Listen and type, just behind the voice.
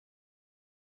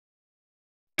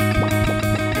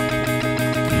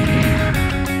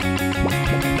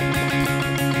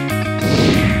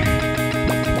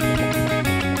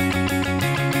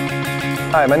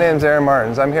Hi, my name is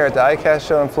Martens. I'm here at the Icast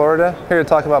show in Florida, here to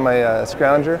talk about my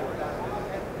Scrounger.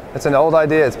 It's an old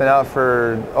idea. It's been out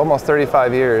for almost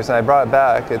 35 years, and I brought it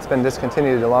back. It's been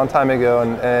discontinued a long time ago,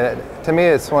 and to me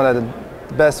it's one of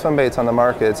the best swim baits on the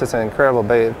market. It's just an incredible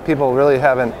bait. People really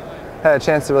haven't had a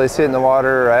chance to really see it in the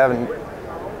water, or I haven't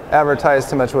advertised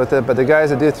too much with it, but the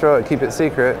guys that do throw it keep it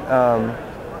secret.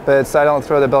 But I don't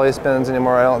throw the belly spins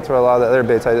anymore. I don't throw a lot of the other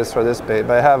baits. I just throw this bait.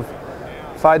 But I have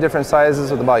 5 different sizes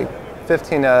with about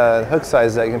 15 hook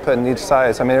sizes that you can put in each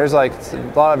size. I mean, there's like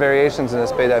a lot of variations in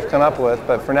this bait I've come up with,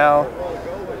 but for now,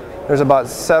 there's about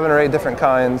 7 or 8 different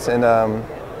kinds, and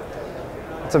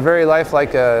it's a very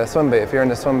lifelike swim bait. If you're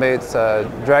into swim baits,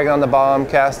 drag it on the bottom,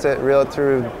 cast it, reel it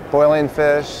through boiling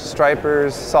fish,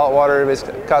 stripers, saltwater. We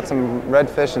caught some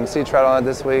redfish and sea trout on it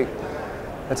this week.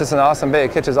 It's just an awesome bait.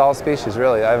 It catches all species,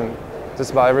 really.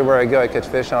 Just about everywhere I go, I catch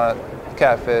fish on it,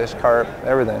 catfish, carp,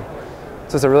 everything.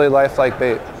 It's just a really lifelike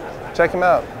bait. Check them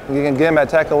out. You can get them at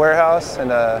Tackle Warehouse, and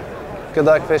good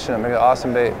luck fishing them. They're an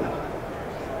awesome bait.